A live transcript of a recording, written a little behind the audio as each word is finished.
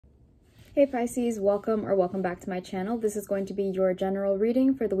Hey Pisces, welcome or welcome back to my channel. This is going to be your general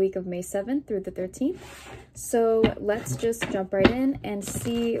reading for the week of May 7th through the 13th. So let's just jump right in and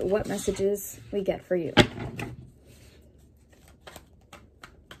see what messages we get for you.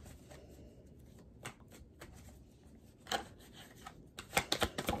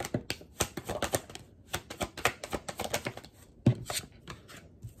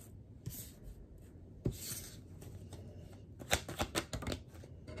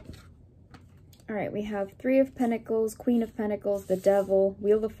 All right, we have Three of Pentacles, Queen of Pentacles, the Devil,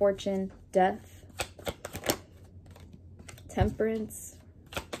 Wheel of Fortune, Death, Temperance,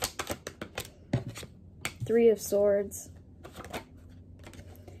 Three of Swords,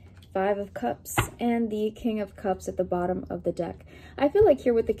 Five of Cups, and the King of Cups at the bottom of the deck. I feel like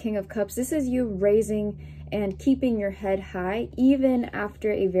here with the King of Cups, this is you raising and keeping your head high, even after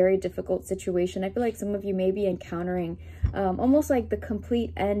a very difficult situation. I feel like some of you may be encountering almost like the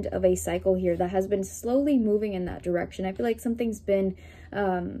complete end of a cycle here that has been slowly moving in that direction. I feel like something's been,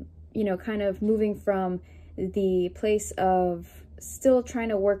 you know, kind of moving from the place of still trying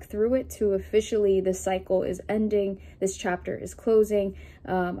to work through it to officially the cycle is ending, this chapter is closing.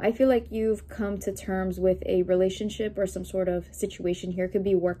 I feel like you've come to terms with a relationship or some sort of situation here, could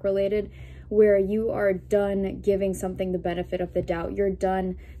be work related, where you are done giving something the benefit of the doubt. You're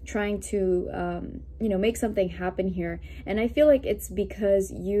done trying to, you know, make something happen here. And I feel like it's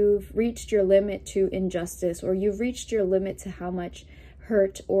because you've reached your limit to injustice, or you've reached your limit to how much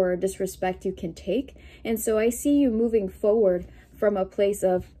hurt or disrespect you can take. And so I see you moving forward from a place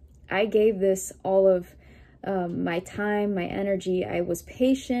of, I gave this all of my time, my energy. I was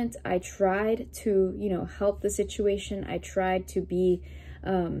patient. I tried to, you know, help the situation. I tried to be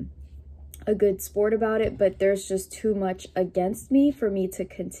a good sport about it, but there's just too much against me for me to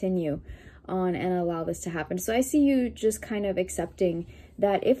continue on and allow this to happen. So I see you just kind of accepting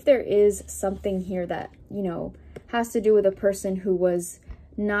that if there is something here that, you know, has to do with a person who was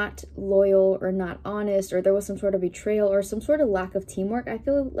not loyal or not honest, or there was some sort of betrayal or some sort of lack of teamwork, I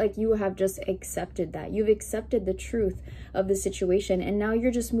feel like you have just accepted that. You've accepted the truth of the situation, and now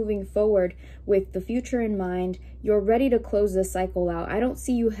you're just moving forward with the future in mind. You're ready to close this cycle out. I don't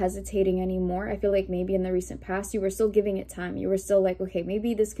see you hesitating anymore. I feel like maybe in the recent past you were still giving it time. You were still like, okay,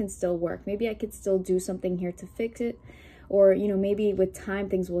 maybe this can still work. Maybe I could still do something here to fix it. Or, you know, maybe with time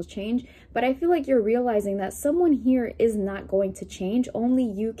things will change. But I feel like you're realizing that someone here is not going to change. Only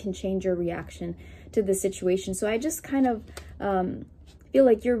you can change your reaction to the situation. So I just kind of feel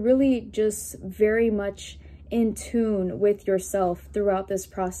like you're really just very much in tune with yourself throughout this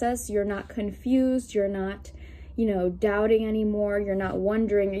process. You're not confused. You're not, you know, doubting anymore. You're not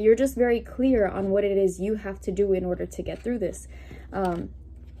wondering. You're just very clear on what it is you have to do in order to get through this.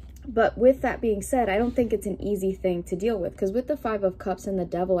 But with that being said, I don't think it's an easy thing to deal with, because with the Five of Cups and the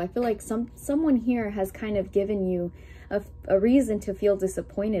Devil, I feel like someone here has kind of given you a reason to feel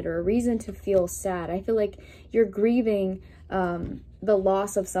disappointed or a reason to feel sad. I feel like you're grieving the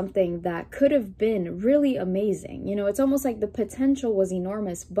loss of something that could have been really amazing. You know, it's almost like the potential was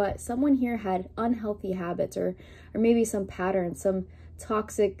enormous, but someone here had unhealthy habits or maybe some patterns, some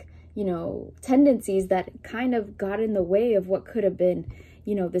toxic, you know, tendencies that kind of got in the way of what could have been,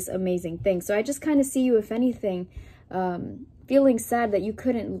 you know, this amazing thing. So I just kind of see you, if anything, feeling sad that you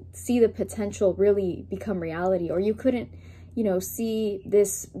couldn't see the potential really become reality, or you couldn't, you know, see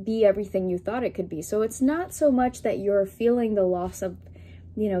this be everything you thought it could be. So it's not so much that you're feeling the loss of,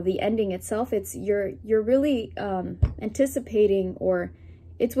 you know, the ending itself. It's you're really anticipating, or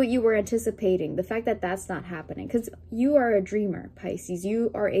it's what you were anticipating, the fact that that's not happening, because you are a dreamer, Pisces.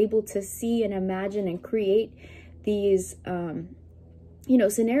 You are able to see and imagine and create these you know,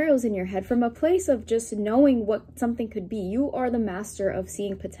 scenarios in your head from a place of just knowing what something could be. You are the master of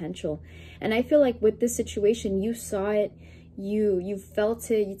seeing potential. And I feel like with this situation, you saw it, you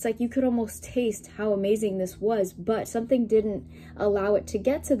felt it. It's like you could almost taste how amazing this was, but something didn't allow it to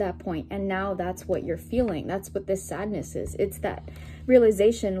get to that point. And now that's what you're feeling. That's what this sadness is. It's that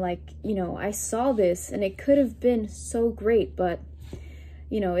realization, like, you know, I saw this and it could have been so great, but,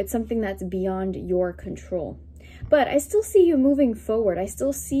 you know, it's something that's beyond your control. But I still see you moving forward. I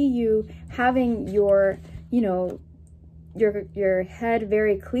still see you having your, you know, your head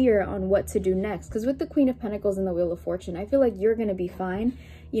very clear on what to do next. Because with the Queen of Pentacles and the Wheel of Fortune, I feel like you're going to be fine,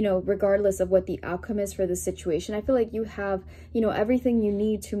 you know, regardless of what the outcome is for the situation. I feel like you have, you know, everything you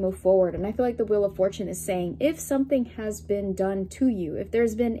need to move forward. And I feel like the Wheel of Fortune is saying, if something has been done to you, if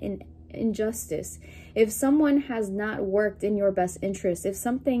there's been an injustice, if someone has not worked in your best interest, if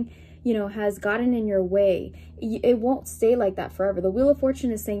something, you know, has gotten in your way, it won't stay like that forever. The Wheel of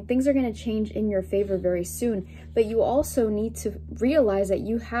Fortune is saying things are going to change in your favor very soon, but you also need to realize that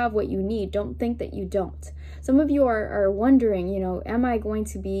you have what you need. Don't think that you don't. Some of you are wondering, you know, am I going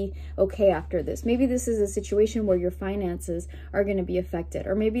to be okay after this? Maybe this is a situation where your finances are going to be affected,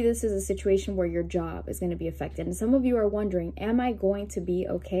 or maybe this is a situation where your job is going to be affected. And some of you are wondering, am I going to be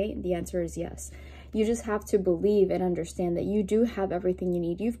okay? The answer is yes. You just have to believe and understand that you do have everything you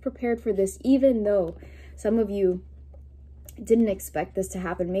need. You've prepared for this, even though some of you didn't expect this to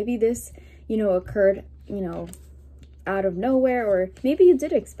happen. Maybe this, you know, occurred, you know, out of nowhere, or maybe you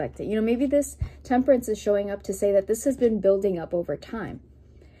did expect it. You know, maybe this Temperance is showing up to say that this has been building up over time.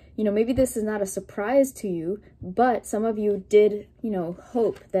 You know, maybe this is not a surprise to you, but some of you did, you know,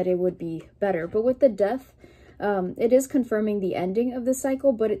 hope that it would be better. But with the Death, it is confirming the ending of the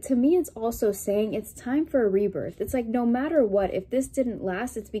cycle, but to me, it's also saying it's time for a rebirth. It's like, no matter what, if this didn't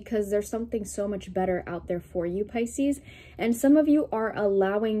last, it's because there's something so much better out there for you, Pisces. And some of you are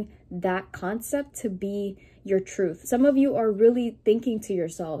allowing that concept to be your truth. Some of you are really thinking to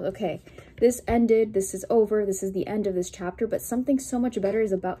yourselves, okay, this ended, this is over, this is the end of this chapter, but something so much better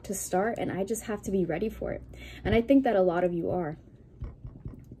is about to start, and I just have to be ready for it. And I think that a lot of you are.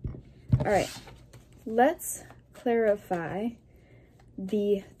 All right, let's clarify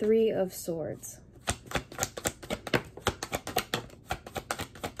the Three of Swords.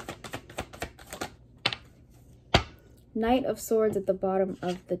 Knight of Swords at the bottom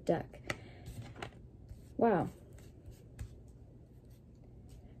of the deck. Wow.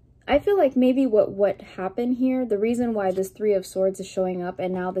 I feel like maybe what happened here, the reason why this Three of Swords is showing up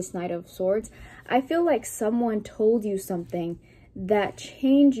and now this Knight of Swords, I feel like someone told you something that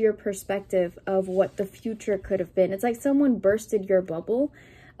changed your perspective of what the future could have been. It's like someone bursted your bubble.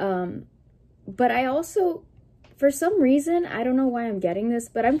 But I also, for some reason, I don't know why I'm getting this,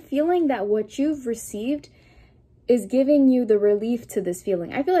 but I'm feeling that what you've received is giving you the relief to this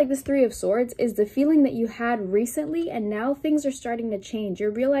feeling. I feel like this Three of Swords is the feeling that you had recently, and now things are starting to change.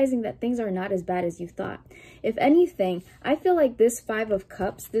 You're realizing that things are not as bad as you thought. If anything, I feel like this Five of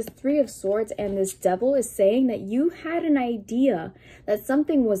Cups, this Three of Swords, and this Devil is saying that you had an idea that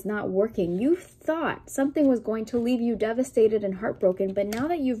something was not working. You thought something was going to leave you devastated and heartbroken, but now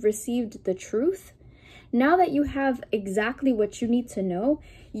that you've received the truth, now that you have exactly what you need to know,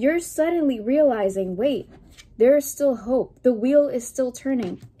 you're suddenly realizing, wait, there is still hope. The wheel is still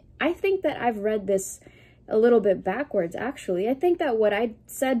turning. I think that I've read this a little bit backwards, actually. I think that what I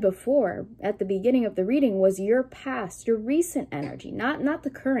said before at the beginning of the reading was your past, your recent energy, not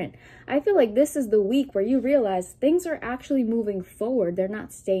the current. I feel like this is the week where you realize things are actually moving forward. They're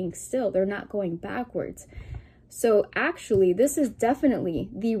not staying still. They're not going backwards. So actually, this is definitely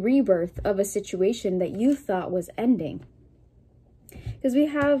the rebirth of a situation that you thought was ending. Because we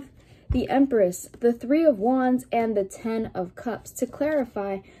have the Empress, the Three of Wands, and the Ten of Cups. To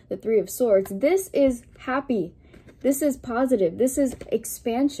clarify the Three of Swords, this is happy. This is positive. This is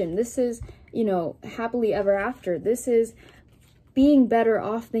expansion. This is, you know, happily ever after. This is being better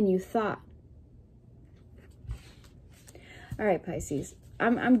off than you thought. All right, Pisces,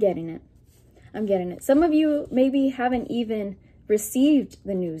 I'm getting it. I'm getting it. Some of you maybe haven't even received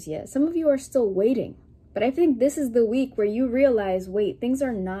the news yet. Some of you are still waiting. But I think this is the week where you realize, wait, things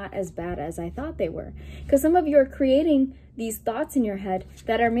are not as bad as I thought they were. Because some of you are creating these thoughts in your head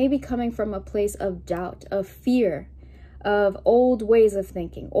that are maybe coming from a place of doubt, of fear, of old ways of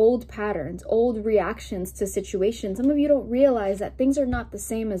thinking, old patterns, old reactions to situations. Some of you don't realize that things are not the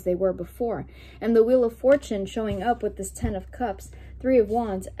same as they were before. And the Wheel of Fortune showing up with this Ten of Cups, Three of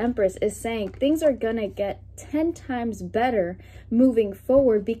Wands, Empress is saying things are gonna get 10 times better moving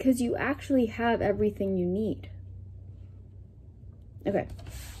forward because you actually have everything you need. Okay,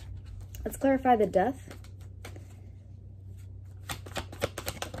 let's clarify the Death.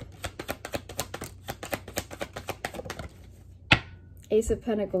 Ace of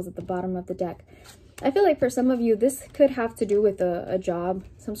Pentacles at the bottom of the deck. I feel like for some of you, this could have to do with a job,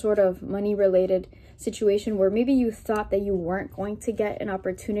 some sort of money-related situation where maybe you thought that you weren't going to get an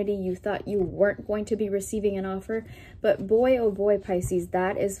opportunity, you thought you weren't going to be receiving an offer, but boy, oh boy, Pisces,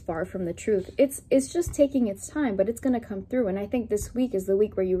 that is far from the truth. It's just taking its time, but it's going to come through. And I think this week is the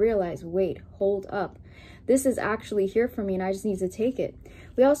week where you realize, wait, hold up. This is actually here for me and I just need to take it.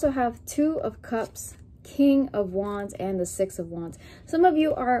 We also have Two of Cups, King of Wands, and the Six of Wands. Some of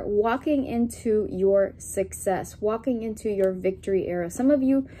you are walking into your success, walking into your victory era. Some of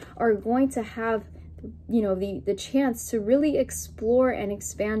you are going to have you know, the chance to really explore and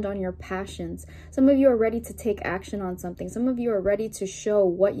expand on your passions. Some of you are ready to take action on something. Some of you are ready to show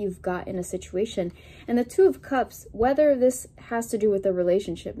what you've got in a situation. And the Two of Cups, whether this has to do with a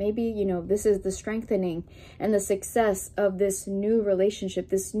relationship, maybe, you know, this is the strengthening and the success of this new relationship,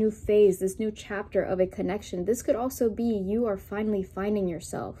 this new phase, this new chapter of a connection. This could also be you are finally finding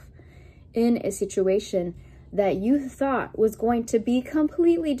yourself in a situation that you thought was going to be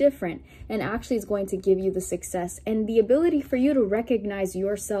completely different and actually is going to give you the success and the ability for you to recognize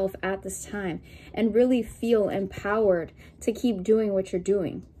yourself at this time and really feel empowered to keep doing what you're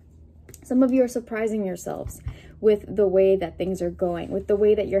doing. Some of you are surprising yourselves with the way that things are going, with the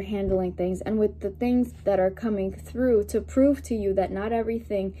way that you're handling things, and with the things that are coming through to prove to you that not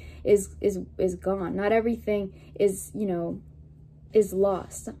everything is gone. Not everything is, you know, is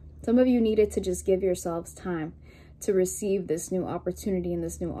lost. Some of you needed to just give yourselves time to receive this new opportunity and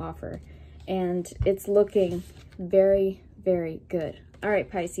this new offer. And it's looking very, very good. All right,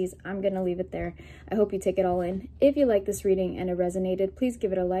 Pisces, I'm going to leave it there. I hope you take it all in. If you like this reading and it resonated, please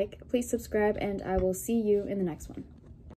give it a like, please subscribe, and I will see you in the next one.